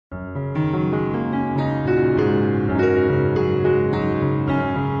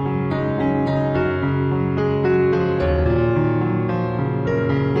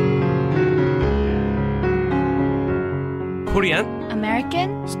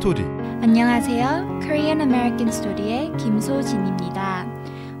스토리. 안녕하세요. Korean American Story의 김소진입니다.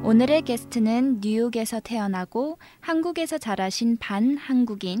 오늘의 게스트는 뉴욕에서 태어나고 한국에서 자라신 반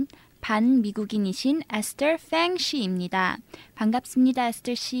한국인, 반 미국인이신 에스터 팽 씨입니다. 반갑습니다,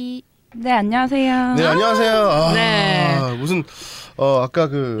 에스터 씨. 네, 안녕하세요. 네, 안녕하세요. 네. 무슨 아까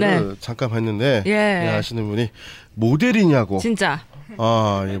잠깐 봤는데 아시는 분이 모델이냐고. 진짜.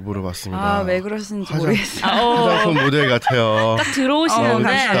 예, 물어봤습니다. 왜 그러시는지 모르겠어요. 화장품 모델 같아요. 딱 들어오시는데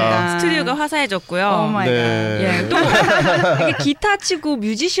스튜디오가 화사해졌고요. 오 마이 갓. 또 이게 기타 치고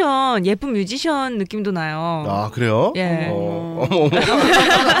뮤지션, 예쁜 뮤지션 느낌도 나요. 아, 그래요? 예. 어머.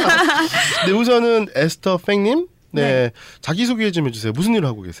 네, 우선은 에스터 팽님. 네. 자기소개 좀 해주세요. 무슨 일을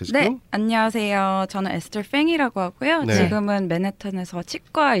하고 계세요, 지금? 네, 안녕하세요. 저는 에스터 팽이라고 하고요. 네. 지금은 맨해튼에서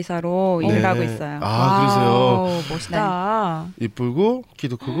치과 의사로 일을 하고 있어요. 그러세요? 멋있다. 이쁘고,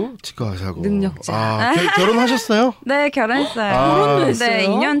 키도 크고, 치과 의사고. 능력자. 결혼하셨어요? 네, 결혼했어요. 결혼도 했어요? 네,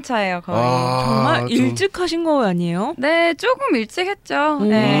 2년 차예요, 거의. 정말 일찍 하신 거 아니에요? 네, 조금 일찍 했죠.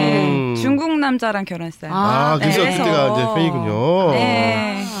 네, 중국 남자랑 결혼했어요. 그래서 네. 그때가 이제 팽이군요.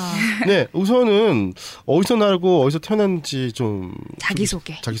 네. 네, 우선은 어디서 날고 어디서 태어났는지 좀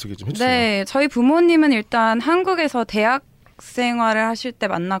자기소개 좀 해주세요. 네, 저희 부모님은 일단 한국에서 대학 생활을 하실 때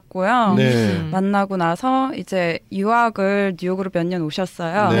만났고요. 네. 만나고 나서 이제 유학을 뉴욕으로 몇 년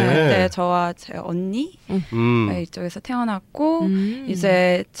오셨어요. 네. 그때 저와 제 언니 이쪽에서 태어났고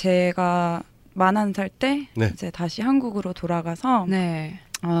이제 제가 41살 때 네. 이제 다시 한국으로 돌아가서 네.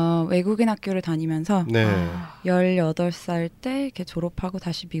 외국인 학교를 다니면서 네. 18살 때 이렇게 졸업하고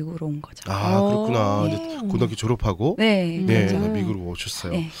다시 미국으로 온 거죠. 그렇구나. 예. 이제 고등학교 졸업하고 네. 네, 그렇죠. 미국으로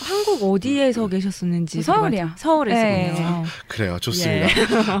오셨어요. 네. 한국 어디에서 계셨었는지 서울이요. 서울에서군요. 네. 그래요,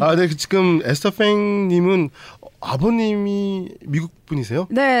 좋습니다. 네, 지금 에스터 팽님은 아버님이 미국 분이세요?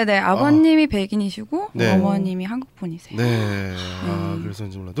 네, 아버님이 백인이시고 네. 어머님이 한국 분이세요. 네.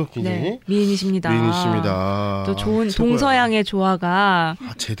 그래서인지 몰라도 굉장히 미인이십니다. 미인이십니다. 또 좋은 최고야. 동서양의 조화가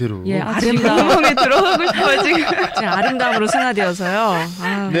제대로. 아름다움. 구멍에 들어가고 싶어요 지금. 제 아름다움으로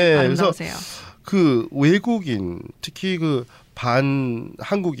승화되어서요. 네, 아름다우세요. 그 외국인, 특히 그 반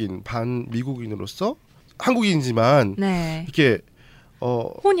한국인, 반 미국인으로서 한국인이지만 이렇게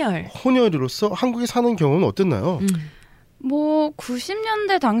혼혈이로서 한국에 사는 경우는 어땠나요? 뭐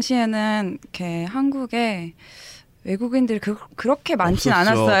 90년대 당시에는 이렇게 한국에 외국인들이 그렇게 많진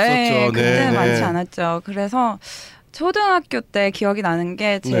않았어요. 그때는 많지 않았죠. 그래서 초등학교 때 기억이 나는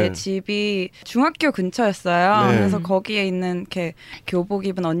게 제 집이 중학교 근처였어요. 그래서 거기에 있는 이렇게 교복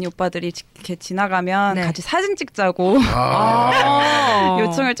입은 언니 오빠들이 이렇게 지나가면 같이 사진 찍자고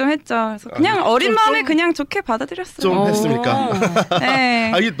요청을 좀 했죠. 그래서 그냥 어린 마음에 그냥 좋게 받아들였어요. 좀 했습니까?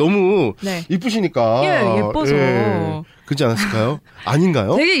 네. 이게 너무 이쁘시니까. 예뻐서. 그렇지 않았을까요?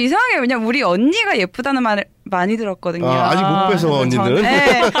 아닌가요? 되게 이상해요. 왜냐면 우리 언니가 예쁘다는 말을 많이 들었거든요. 아직 못 빼서 언니는.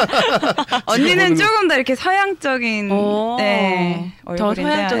 언니는 조금 더 이렇게 서양적인 얼굴인데. 더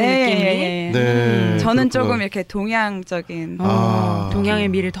서양적인 느낌이. 네. 저는 조금 이렇게 동양적인. 동양의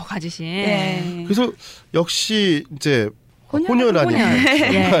미를 더 가지신. 그래서 역시 이제 혼혈아니까.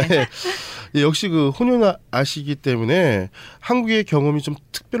 역시 그 혼혈아시기 때문에 한국의 경험이 좀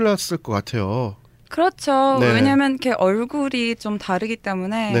특별했을 것 같아요. 그렇죠. 왜냐하면 이렇게 얼굴이 좀 다르기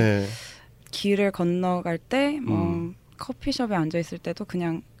때문에 길을 건너갈 때 뭐 커피숍에 앉아 있을 때도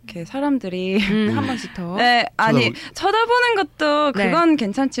그냥 이렇게 사람들이 한 번씩 더. 쳐다보는 것도 그건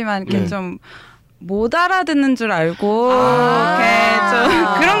괜찮지만 이렇게 좀 못 알아듣는 줄 알고 이렇게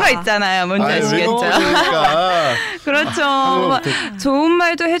좀 그런 거 있잖아요. 뭔지 아시겠죠? 그렇죠. 좋은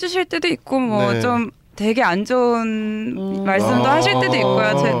말도 해주실 때도 있고 뭐 좀 되게 안 좋은 말씀도 하실 때도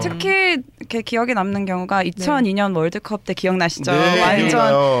있고요. 특히 이렇게 기억에 남는 경우가 2002년 월드컵 때 기억나시죠?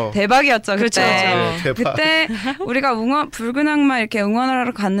 완전 대박이었죠. 그때. 그때 우리가 붉은 악마 이렇게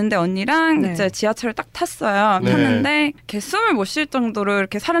응원하러 갔는데 언니랑 이제 지하철을 딱 탔어요. 탔는데 이렇게 숨을 못 쉴 정도로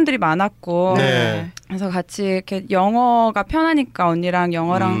이렇게 사람들이 많았고 그래서 같이 이렇게 영어가 편하니까 언니랑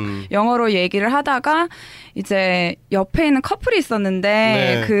영어로 얘기를 하다가 이제 옆에 있는 커플이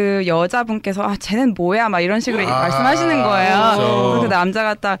있었는데 그 여자분께서 쟤는 뭐야 막 이런 식으로 말씀하시는 거예요. 그래서 그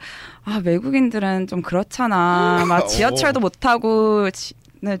남자가 딱 외국인들은 좀 그렇잖아. 막 지하철도 못 타고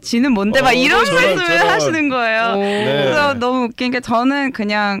지는 뭔데 막 이런 말씀을 하시는 거예요. 그래서 너무 웃긴 게 저는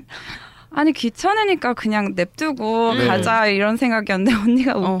그냥 귀찮으니까 그냥 냅두고 가자 이런 생각이었는데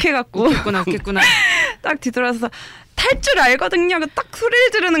언니가 욱해갖고 웃겠구나. 딱 뒤돌아서 탈 줄 알거든요. 딱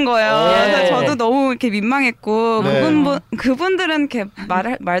소리를 지르는 거예요. 그래서 저도 너무 이렇게 민망했고 그분들은 이렇게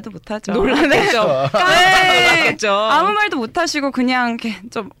말도 못하죠. 놀라겠죠. 깜짝놀랐겠죠. 아무 말도 못하시고 그냥 이렇게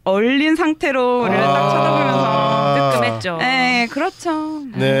좀 얼린 상태로 우리를 딱 쳐다보면서 뜨끔했죠. 네, 그렇죠.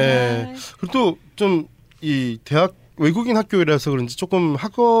 네. 그리고 또 좀 이 대학 외국인 학교라서 그런지 조금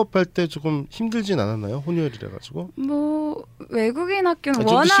학업할 때 조금 힘들진 않았나요? 혼혈이라 가지고. 뭐 외국인 학교는 좀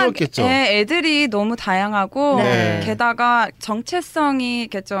더 워낙 쉬웠겠죠. 애들이 너무 다양하고 네. 게다가 정체성이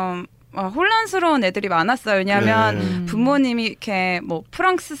이렇게 좀 혼란스러운 애들이 많았어요. 왜냐하면 부모님이 이렇게 뭐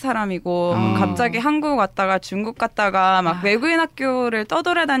프랑스 사람이고 갑자기 한국 왔다가 중국 갔다가 막 외국인 학교를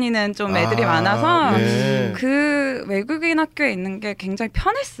떠돌아다니는 좀 애들이 많아서 네. 그 외국인 학교에 있는 게 굉장히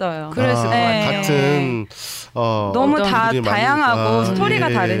편했어요. 그랬을 것 같아요. 같은 너무 다 분들이 다양하고 많으니까. 스토리가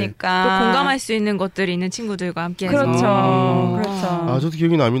네. 다르니까 또 공감할 수 있는 것들이 있는 친구들과 함께해서. 그렇죠. 그렇죠. 저도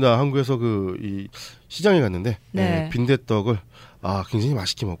기억이 납니다. 한국에서 이 시장에 갔는데 네. 빈대떡을 굉장히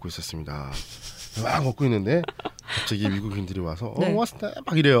맛있게 먹고 있었습니다. 막 먹고 있는데 갑자기 미국인들이 와서 네. 왔다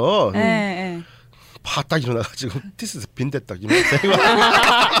막 이래요. 네. 딱 일어나가지고 티스 빈대떡이면서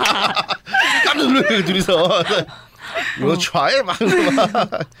깜짝 놀라요 둘이서. 이거 좋아해 막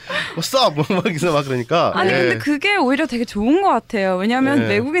써 막 그러니까. 아니 근데 그게 오히려 되게 좋은 것 같아요. 왜냐하면 네.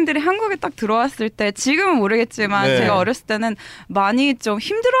 외국인들이 한국에 딱 들어왔을 때 지금은 모르겠지만 네. 제가 어렸을 때는 많이 좀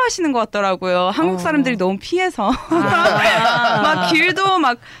힘들어하시는 것 같더라고요. 한국 사람들이 너무 피해서 막 길도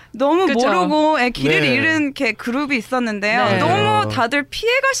막 너무 그쵸. 모르고 길을 네. 잃은 이렇게 그룹이 있었는데요. 네. 너무 다들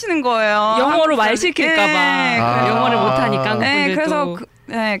피해 가시는 거예요. 영어로 말 한국 시킬까봐 네, 그래서- 영어를 못하니까. 네, 그래서 한국인들도.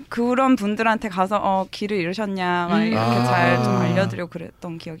 그런 분들한테 가서 길을 잃으셨냐 막 이렇게 잘 좀 알려드리고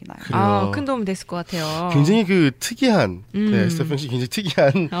그랬던 기억이 나요. 그래요. 큰 도움 됐을 것 같아요. 굉장히 특이한 에스터 팽 씨 굉장히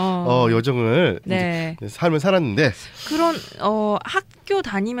특이한 여정을 네. 이제 삶을 살았는데 그런 학교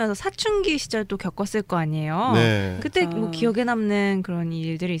다니면서 사춘기 시절도 겪었을 거 아니에요. 네. 그때 그렇죠. 뭐 기억에 남는 그런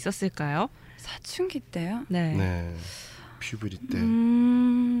일들이 있었을까요? 사춘기 때요? 네. 네. 퓨버리 때.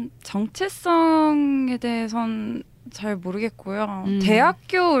 정체성에 대해선 잘 모르겠고요. 음.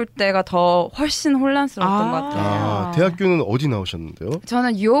 대학교 올 때가 더 훨씬 혼란스러웠던 것 같아요. 대학교는 어디 나오셨는데요?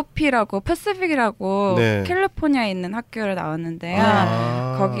 저는 UOP라고 패시픽이라고 네. 캘리포니아에 있는 학교를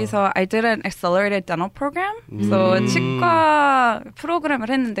나왔는데요. 거기서 I did an accelerated dental program. 그래서 치과 프로그램을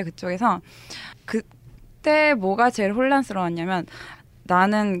했는데 그쪽에서 그때 뭐가 제일 혼란스러웠냐면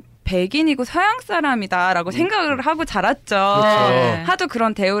나는 백인이고 서양 사람이다라고 생각을 하고 자랐죠. 그렇죠. 하도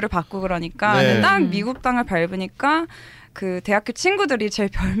그런 대우를 받고 그러니까 네. 근데 딱 미국 땅을 밟으니까 그 대학교 친구들이 제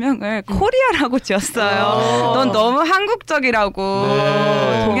별명을 코리아라고 지었어요. 넌 너무 한국적이라고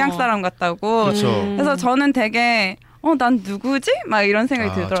네. 동양 사람 같다고. 그렇죠. 그래서 저는 되게 난 누구지? 막 이런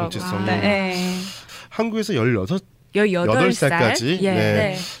생각이 들더라고요. 정체성이. 네. 한국에서 18살까지 18살? 예.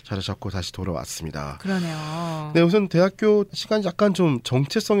 네. 자리 잡고 다시 돌아왔습니다. 그러네요. 네, 우선 대학교 시간이 약간 좀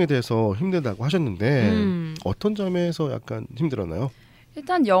정체성에 대해서 힘들다고 하셨는데 어떤 점에서 약간 힘들었나요?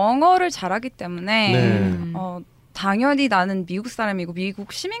 일단 영어를 잘하기 때문에 네. 당연히 나는 미국 사람이고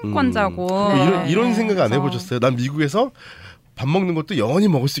미국 시민권자고 이런 생각 안 그래서 해보셨어요? 난 미국에서 밥 먹는 것도 영원히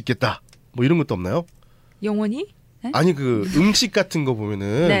먹을 수 있겠다. 뭐 이런 것도 없나요? 영원히? 네? 아니 음식 같은 거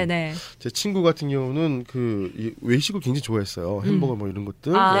보면은 네네. 제 친구 같은 경우는 이 외식을 굉장히 좋아했어요. 햄버거 뭐 이런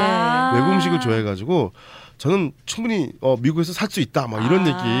것들 외국 음식을 좋아해가지고 저는 충분히 미국에서 살 수 있다 막 이런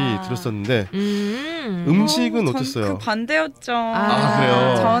얘기 들었었는데 음식은 어땠어요? 그 반대였죠.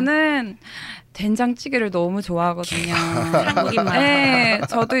 그래요? 저는 된장찌개를 너무 좋아하거든요. 한국인만. 네,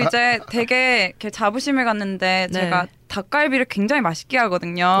 저도 이제 되게 이렇게 자부심을 갖는데 네. 제가 닭갈비를 굉장히 맛있게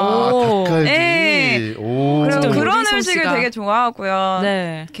하거든요. 닭갈비. 네. 오. 그리고 진짜 그런 요리 음식을 솜씨가. 되게 좋아하고요.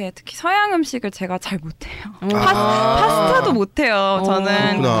 네. 이렇게 특히 서양 음식을 제가 잘 못해요. 아. 파스타도 못해요.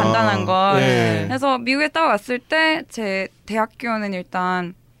 저는 그렇구나. 간단한 거. 네. 그래서 미국에 딱 왔을 때 제 대학교는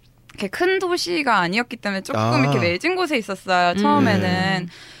일단 이렇게 큰 도시가 아니었기 때문에 조금 이렇게 외진 곳에 있었어요. 처음에는.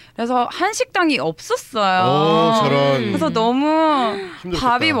 그래서 한식당이 없었어요. 저런. 그래서 너무 힘들었겠다.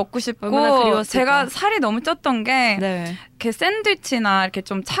 밥이 먹고 얼마나 싶고 그리웠을까. 제가 살이 너무 쪘던 게 네. 이렇게 샌드위치나 이렇게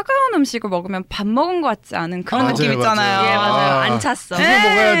좀 차가운 음식을 먹으면 밥 먹은 것 같지 않은 그런 맞아요, 느낌 있잖아요. 맞아요. 예, 맞아요. 아. 안 찼어. 국을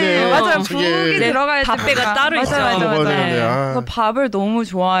먹어야 돼. 맞아요. 어떻게. 국이 들어가야 밥배가 따로 있어요. 맞아요. 먹어야 맞아요. 되는데. 그래서 밥을 너무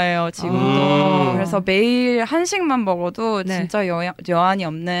좋아해요. 지금도. 그래서 매일 한식만 먹어도 네. 진짜 여한이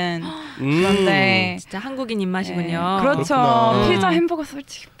없는 그런데 진짜 한국인 입맛이군요. 그렇죠. 그렇구나. 피자 햄버거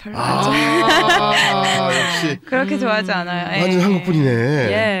솔직히 별로 안 좋아해요. 역시 그렇게 좋아하지 않아요. 완전 한국분이네.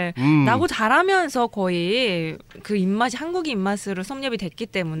 예. 음. 나고 자라면서 거의 그 입맛이 한국인 입맛으로 섭렵이 됐기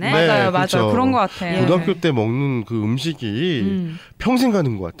때문에 네, 맞아요. 그렇죠. 맞아요. 그런 것 같아요. 고등학교 때 먹는 그 음식이 평생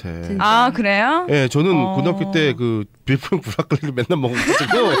가는 것 같아. 진짜. 아 그래요? 예, 저는 고등학교 때 그 비프랑 브라클리를 맨날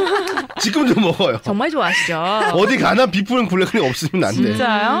먹어가지고 지금도 먹어요. 정말 좋아하시죠? 어디 가나 비프랑 브라클리 없으면 안 돼.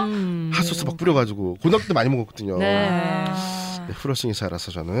 진짜요? 핫소스 막 뿌려가지고 고등학교 때 많이 먹었거든요. 네. 네, 플러싱이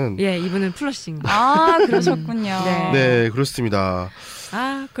잘라서 저는. 예, 이분은 플러싱. 아 그러셨군요. 네. 네, 그렇습니다.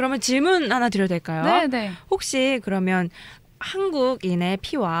 그러면 질문 하나 드려도 될까요? 네네. 혹시 그러면 한국인의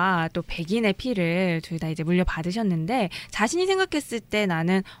피와 또 백인의 피를 둘 다 이제 물려받으셨는데 자신이 생각했을 때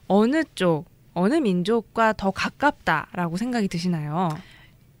나는 어느 민족과 더 가깝다라고 생각이 드시나요?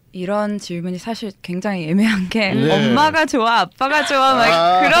 이런 질문이 사실 굉장히 애매한 게 엄마가 좋아, 아빠가 좋아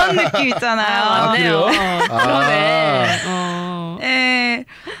막 그런 느낌 있잖아요. 맞네요. 그러네. 네,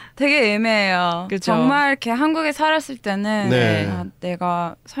 되게 애매해요. 그쵸? 정말 이렇게 한국에 살았을 때는 네.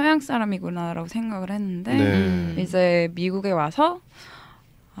 내가 서양 사람이구나라고 생각을 했는데 이제 미국에 와서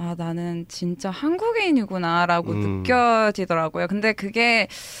나는 진짜 한국인이구나라고 느껴지더라고요. 근데 그게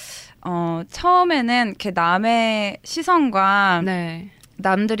처음에는 이렇게 남의 시선과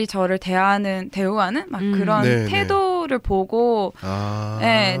남들이 저를 대우하는 막 그런 태도를 보고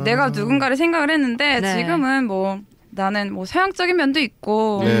내가 누군가를 생각을 했는데 지금은 뭐 나는 뭐 서양적인 면도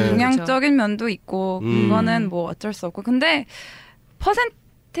있고 동양적인 면도 있고 그거는 뭐 어쩔 수 없고 근데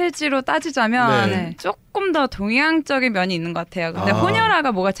퍼센테이지로 따지자면 조금 더 동양적인 면이 있는 것 같아요. 근데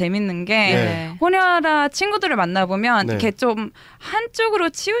호녀라가 뭐가 재밌는 게 호녀라 친구들을 만나보면 이렇게 좀 한쪽으로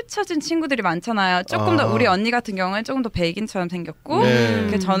치우쳐진 친구들이 많잖아요. 조금 더 우리 언니 같은 경우는 조금 더 백인처럼 생겼고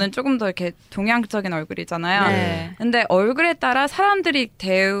저는 조금 더 이렇게 동양적인 얼굴이잖아요. 근데 얼굴에 따라 사람들이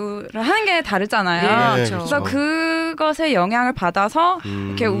대우를 하는 게 다르잖아요. 그래서 그것에 영향을 받아서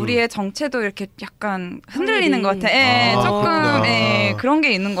이렇게 우리의 정체도 이렇게 약간 흔들리는 것 같아요. 조금 그런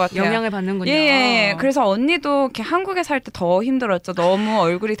게 있는 것 같아요. 영향을 받는군요. 그래서 언니도 이렇게 한국에 살 때 더 힘들었죠. 너무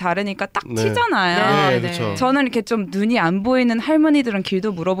얼굴이 다르니까 딱 튀잖아요. 그렇죠. 저는 이렇게 좀 눈이 안 보이는 할머니들은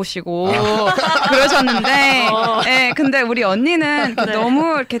길도 물어보시고 그러셨는데, 근데 우리 언니는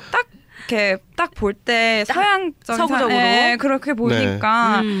너무 이렇게 딱 볼 때 서양적인 서구적으로 그렇게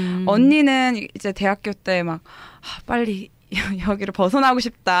보니까 언니는 이제 대학교 때 막 빨리 여기를 벗어나고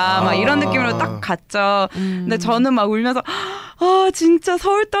싶다 막 이런 느낌으로 딱 갔죠. 근데 저는 막 울면서 진짜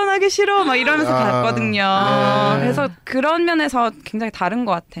서울 떠나기 싫어 막 이러면서 갔거든요. 그래서 그런 면에서 굉장히 다른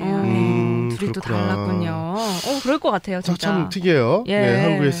것 같아요. 둘이 또 달랐군요. 그럴 것 같아요, 진짜. 참 특이해요.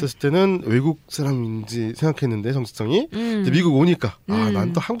 한국에 있었을 때는 외국 사람인지 생각했는데 정체성이 미국 오니까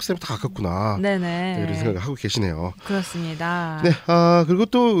난 또 한국 사람이 더 가깝구나. 이런 생각을 하고 계시네요. 그렇습니다. 그리고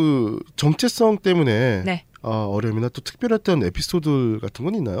또 정체성 때문에 어려움이나 또 특별했던 에피소드 같은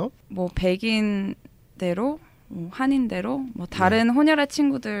건 있나요? 뭐 백인대로 한인대로 뭐 다른 호녀라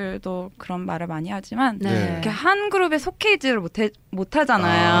친구들도 그런 말을 많이 하지만 이렇게 한 그룹에 속해 있지를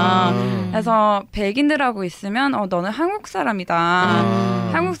못하잖아요. 그래서 백인들하고 있으면 너는 한국 사람이다.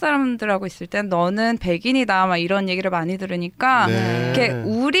 한국 사람들하고 있을 땐 너는 백인이다. 막 이런 얘기를 많이 들으니까 이렇게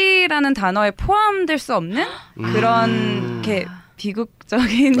우리라는 단어에 포함될 수 없는 그런 이렇게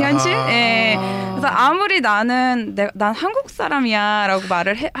비극적인 현실? 그래서 아무리 난 한국 사람이야 라고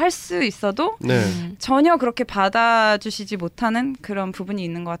말을 할 수 있어도 전혀 그렇게 받아주시지 못하는 그런 부분이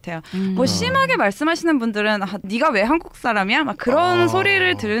있는 것 같아요. 뭐 심하게 말씀하시는 분들은 네가 왜 한국 사람이야? 막 그런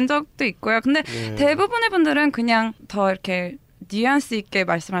소리를 들은 적도 있고요. 근데 대부분의 분들은 그냥 더 이렇게 뉘앙스 있게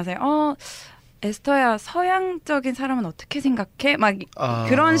말씀하세요. 에스터야, 서양적인 사람은 어떻게 생각해? 막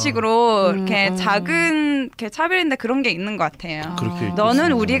그런 식으로 이렇게 작은 이렇게 차별인데 그런 게 있는 것 같아요.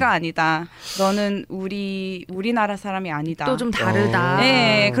 너는 우리가 아니다. 너는 우리나라 사람이 아니다. 또 좀 다르다.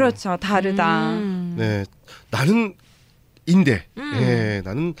 네, 그렇죠. 다르다. 나는 인데,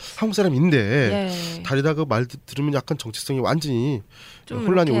 나는 한국 사람인데 다르다고 말 들으면 약간 정체성이 완전히 좀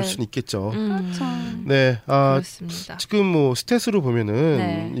혼란이 올 수는 있겠죠. 그렇죠. 그렇습니다. 지금 뭐 스탯으로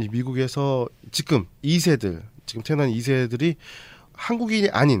보면은 이 미국에서 지금 2세들, 지금 태어난 2세들이 한국인이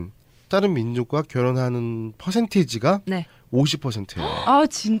아닌 다른 민족과 결혼하는 퍼센테이지가 50%예요.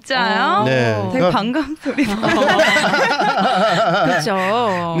 진짜요? 되게 반가운 소리다.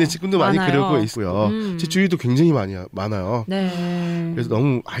 그렇죠. 네, 지금도 많이 그러고 있고요. 제 주위도 굉장히 많아요. 그래서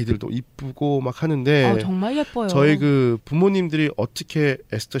너무 아이들도 이쁘고 막 하는데 정말 예뻐요. 저희 그 부모님들이 어떻게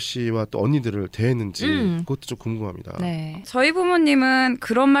에스터 씨와 또 언니들을 대했는지 그것도 좀 궁금합니다. 저희 부모님은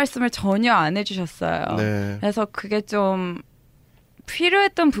그런 말씀을 전혀 안 해주셨어요. 그래서 그게 좀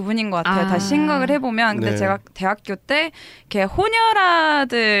필요했던 부분인 것 같아요. 다시 생각을 해보면. 근데 제가 대학교 때 이렇게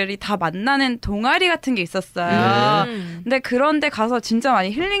호녀라들이 다 만나는 동아리 같은 게 있었어요. 근데 그런데 가서 진짜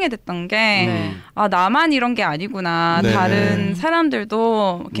많이 힐링이 됐던 게 나만 이런 게 아니구나. 다른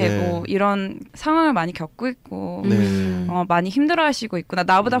사람들도 이렇게 뭐 이런 상황을 많이 겪고 있고 많이 힘들어하시고 있구나.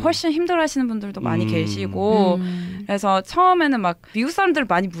 나보다 훨씬 힘들어하시는 분들도 많이 계시고 그래서 처음에는 막 미국 사람들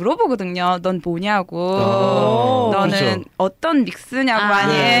많이 물어보거든요. 넌 뭐냐고. 너는 어떤 믹스냐고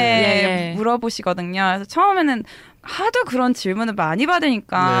많이 물어보시거든요. 그래서 처음에는 하도 그런 질문을 많이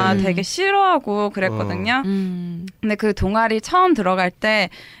받으니까 되게 싫어하고 그랬거든요. 근데 그 동아리 처음 들어갈 때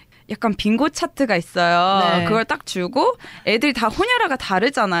약간 빙고 차트가 있어요. 네. 그걸 딱 주고 애들이 다 호녀라가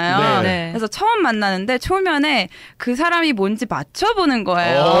다르잖아요. 네. 그래서 처음 만나는데 초면에 그 사람이 뭔지 맞춰보는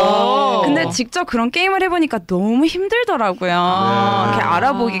거예요. 근데 직접 그런 게임을 해보니까 너무 힘들더라고요. 이렇게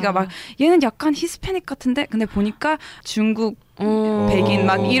알아보기가 막 얘는 약간 히스패닉 같은데 근데 보니까 중국 백인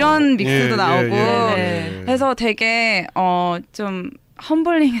막 이런 믹스도 나오고 그래서 되게 좀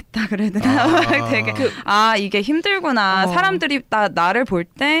험블링했다 그래야 되나? 되게 이게 힘들구나. 사람들이 나를 볼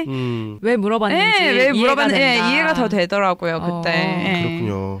때 왜 물어봤는지 왜 물어봤는지 이해가 더 되더라고요 그때.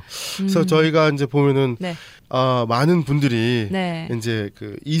 그렇군요. 그래서 저희가 이제 보면은 많은 분들이 이제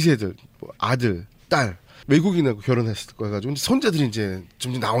그 2세들 뭐 아들, 딸 외국인하고 결혼했을 거 가지고 손자들이 이제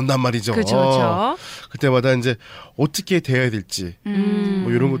좀 나온단 말이죠. 그렇죠. 그때마다 이제 어떻게 대해야 될지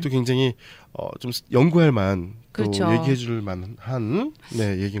뭐 이런 것도 굉장히 좀 연구할 만한 또 얘기해줄 만한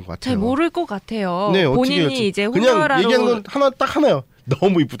얘기인 것 같아요. 잘 모를 것 같아요. 네, 본인이 이제 그냥 호녀라로 얘기하는 건 딱 하나요.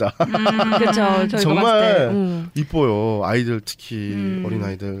 너무 이쁘다. 그렇죠. 정말 이뻐요. 아이들 특히 어린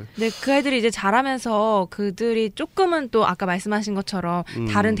아이들. 네, 그 아이들이 이제 자라면서 그들이 조금은 또 아까 말씀하신 것처럼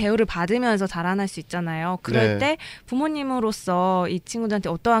다른 대우를 받으면서 자라날 수 있잖아요. 그럴 때 부모님으로서 이 친구들한테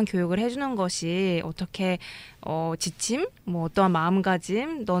어떠한 교육을 해주는 것이 어떻게 지침, 뭐 어떠한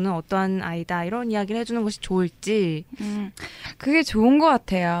마음가짐, 너는 어떠한 아이다 이런 이야기를 해주는 것이 좋을지 그게 좋은 것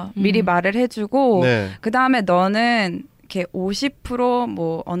같아요. 미리 말을 해주고 그 다음에 너는 이렇게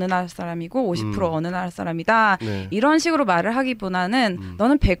 50% 어느 나라 사람이고 50% 어느 나라 사람이다. 이런 식으로 말을 하기보다는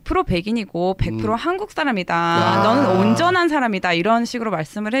너는 100% 백인이고 100% 한국 사람이다. 너는 온전한 사람이다. 이런 식으로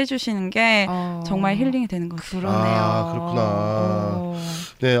말씀을 해주시는 게 정말 힐링이 되는 것 같아요. 그러네요. 그렇구나.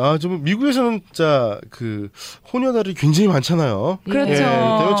 네, 좀 미국에서는 진짜 그 호녀들이 굉장히 많잖아요.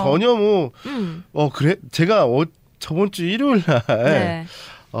 그렇죠. 전혀 그래 제가 저번 주 일요일 날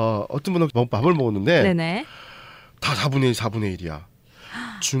어떤 분하고 밥을 먹었는데 다 4분의 1이야.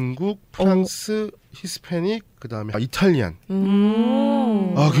 중국, 프랑스, 히스패닉, 그다음에 이탈리안.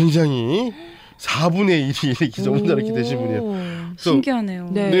 굉장히 4분의 1이 이렇게 전부 다 이렇게 되신 분이에요. 신기하네요.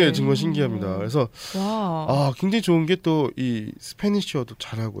 네, 정말 신기합니다. 그래서 굉장히 좋은 게 또 이 스페니쉬어도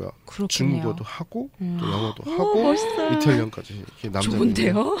잘하고요. 그렇군요. 중국어도 하고 또 영어도 하고 멋있어요. 이탈리안까지 이렇게 남자.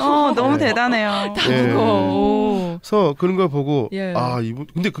 좋은데요? 너무 대단해요. 그래서 그런 걸 보고 이분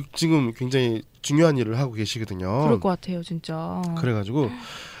근데 지금 굉장히 중요한 일을 하고 계시거든요. 그럴 것 같아요, 진짜. 그래가지고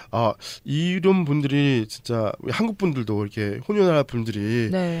이런 분들이 진짜 한국 분들도 이렇게 호녀나라 분들이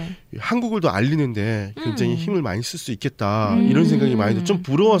한국을 더 알리는데 굉장히 힘을 많이 쓸 수 있겠다 이런 생각이 많이 들어 좀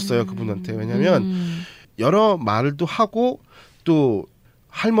부러웠어요 그분한테. 왜냐하면 여러 말도 하고 또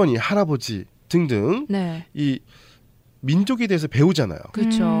할머니, 할아버지 등등 이 민족에 대해서 배우잖아요.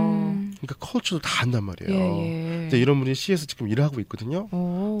 그렇죠. 그러니까 컬처도 다 한단 말이에요. 근데 이런 분이 시에서 지금 일을 하고 있거든요.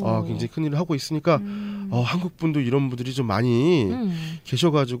 굉장히 큰 일을 하고 있으니까 한국 분도 이런 분들이 좀 많이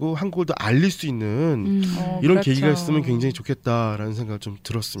계셔가지고 한국을 더 알릴 수 있는 이런 계기가 있으면 굉장히 좋겠다라는 생각을 좀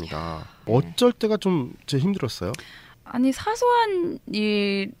들었습니다. 어쩔 때가 좀 제일 힘들었어요? 아니 사소한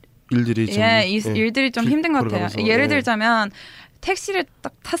일들이 일들이 좀 힘든 것 같아요. 예를 들자면 택시를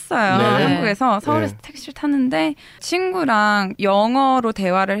딱 탔어요. 한국에서 서울에서 택시를 탔는데 친구랑 영어로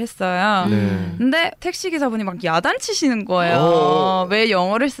대화를 했어요. 근데 택시 기사분이 막 야단치시는 거예요. 왜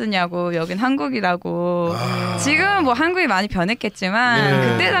영어를 쓰냐고. 여긴 한국이라고. 지금 뭐 한국이 많이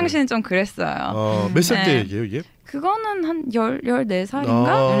변했겠지만 그때 당시는 좀 그랬어요. 몇 살 때 얘기예요 이게? 그거는 한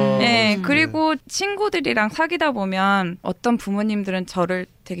 14살인가? 네. 그리고 친구들이랑 사귀다 보면 어떤 부모님들은 저를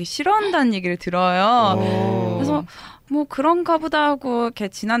되게 싫어한다는 얘기를 들어요. 그래서 뭐 그런가 보다 하고 이렇게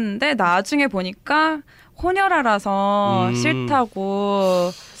지났는데 나중에 보니까 호녀라라서 싫다고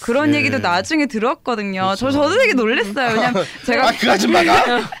그런 얘기도 나중에 들었거든요. 그렇죠. 저도 되게 놀랐어요. 왜냐면 제가 그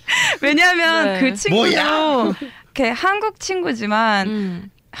아줌마가 왜냐면 그 친구도 이렇게 한국 친구지만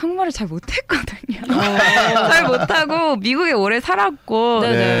한국말을 잘 못했거든요. 잘 못하고 미국에 오래 살았고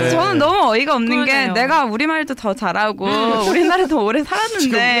저는 너무 어이가 없는 게 내가 우리말도 더 잘하고 우리나라에 더 오래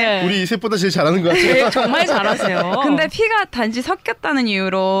살았는데 우리 셋보다 제일 잘하는 것 같아요. 정말 잘하세요. 근데 피가 단지 섞였다는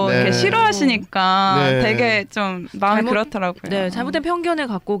이유로 이렇게 싫어하시니까 되게 좀 마음이 그렇더라고요. 잘못된 편견을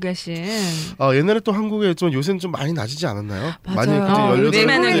갖고 계신. 옛날에 또 한국에 좀 요새는 좀 많이 낮이지 않았나요? 맞아요. 많이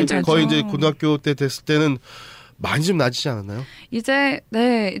요즘에는 거의 이제 고등학교 때 됐을 때는 많이 좀 낮이지 않았나요? 이제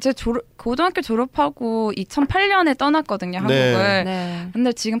고등학교 졸업하고 2008년에 떠났거든요, 한국을.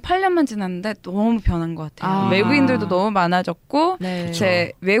 근데 지금 8년만 지났는데 너무 변한 것 같아요. 외국인들도 너무 많아졌고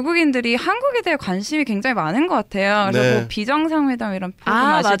제 외국인들이 한국에 대해 관심이 굉장히 많은 것 같아요. 그래서 뭐 비정상회담 이런 프로그램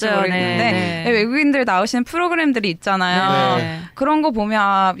아실지 모르겠는데 외국인들 나오시는 프로그램들이 있잖아요. 그런 거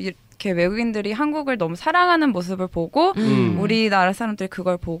보면 이렇게 외국인들이 한국을 너무 사랑하는 모습을 보고 우리나라 사람들이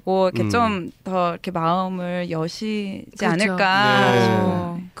그걸 보고 이렇게 좀 더 이렇게 마음을 여시지 그렇죠. 않을까.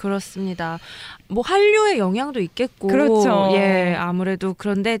 네. 그렇습니다. 뭐 한류의 영향도 있겠고, 그렇죠. 예, 아무래도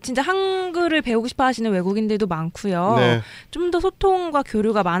그런데 진짜 한글을 배우고 싶어하시는 외국인들도 많고요. 네. 좀 더 소통과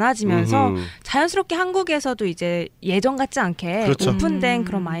교류가 많아지면서 자연스럽게 한국에서도 이제 예전 같지 않게 그렇죠. 오픈된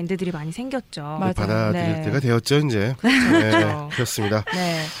그런 마인드들이 많이 생겼죠. 맞아요. 받아들일 네. 때가 되었죠 이제. 그렇죠. 그렇습니다.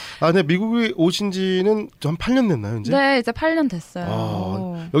 네. 네, 미국에 오신 지는 한 8년 됐나요 이제? 네, 이제 8년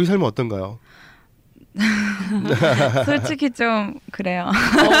됐어요. 여기 살면 어떤가요? 솔직히 좀 그래요.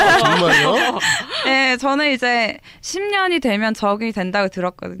 정말요? 네, 저는 이제 10년이 되면 적응이 된다고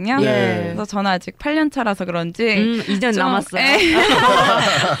들었거든요. 네. 그래서 저는 아직 8년 차라서 그런지 2년 남았어요.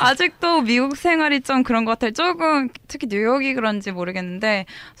 아직도 미국 생활이 좀 그런 것 같아요. 조금 특히 뉴욕이 그런지 모르겠는데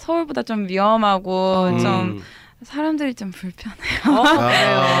서울보다 좀 위험하고 좀 사람들이 좀 불편해요.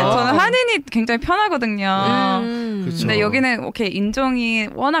 저는 한인이 굉장히 편하거든요. 근데 여기는 오케이 인종이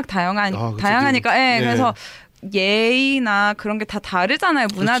워낙 다양하니까 네. 그래서 예의나 그런 게 다 다르잖아요,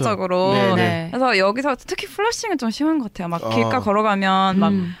 문화적으로. 네. 그래서 여기서 특히 플러싱은 좀 심한 것 같아요. 막 길가 걸어가면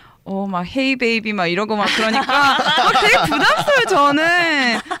막 헤이 베이비 막 이러고 막 그러니까 막 되게 부담스러워요.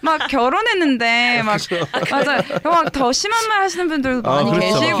 저는 막 결혼했는데 막 맞아요. 막 더 심한 말 하시는 분들도 많이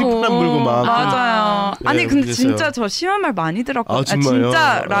그렇죠. 계시고 휘파람 불고 막. 맞아요. 네, 아니 근데 그랬어요. 진짜 저 심한 말 많이 들었거든요. 정말요?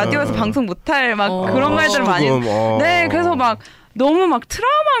 진짜 라디오에서 방송 못할 막 그런 말들 많이. 네, 그래서 막 너무 막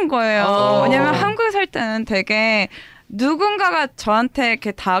트라우마인 거예요. 왜냐면 한국에 살 때는 되게 누군가가 저한테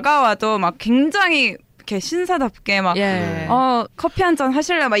이렇게 다가와도 막 굉장히 이렇게 신사답게 막 커피 한 잔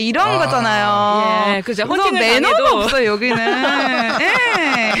하실래 막 이런 거잖아요. 예, 그죠. 그래서 매너가 없어요 여기는.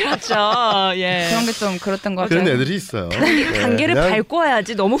 예. 그렇죠. 예. 그런 게 좀 그랬던 것 같아요. 그런 애들이 있어요. 단계를 그냥, 밟고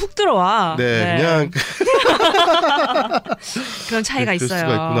와야지 너무 훅 들어와. 그냥 그런 차이가 그럴 있어요.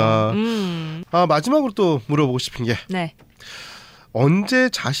 수가 있구나. 마지막으로 또 물어보고 싶은 게 네. 언제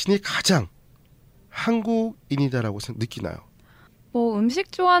자신이 가장 한국인이다라고 느끼나요? 뭐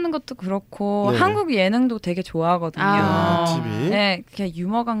음식 좋아하는 것도 그렇고 네. 한국 예능도 되게 좋아하거든요. TV. 네, 그냥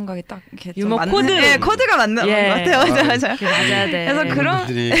유머 감각이 딱 이렇게 유머 좀 코드. 네, 코드가 맞는 것 같아요. 맞아요. 맞아야 돼. 그래서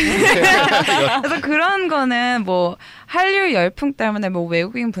그래서 그런 거는 뭐 한류 열풍 때문에 뭐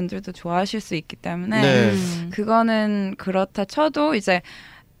외국인 분들도 좋아하실 수 있기 때문에 그거는 그렇다 쳐도 이제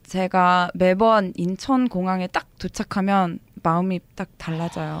제가 매번 인천 공항에 딱 도착하면 마음이 딱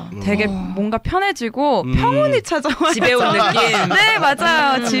달라져요. 되게 뭔가 편해지고 평온이 찾아와요. 집에 온 느낌. 네,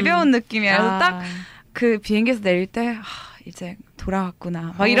 맞아요. 집에 온 느낌이에요. 그래서 딱 그 비행기에서 내릴 때 이제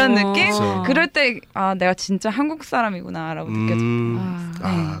돌아왔구나. 막 이런 느낌? 그렇죠. 그럴 때 내가 진짜 한국 사람이구나라고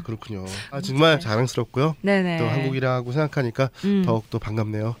느껴져요. 그렇군요. 정말 자랑스럽고요. 네네. 또 한국이라고 생각하니까 더욱더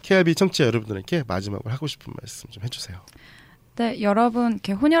반갑네요. KRB 청취자 여러분들에게 마지막으로 하고 싶은 말씀 좀 해주세요. 네, 여러분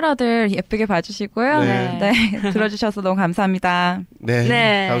이렇게 혼혈아들 예쁘게 봐주시고요. 네. 들어주셔서 너무 감사합니다.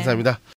 네. 감사합니다.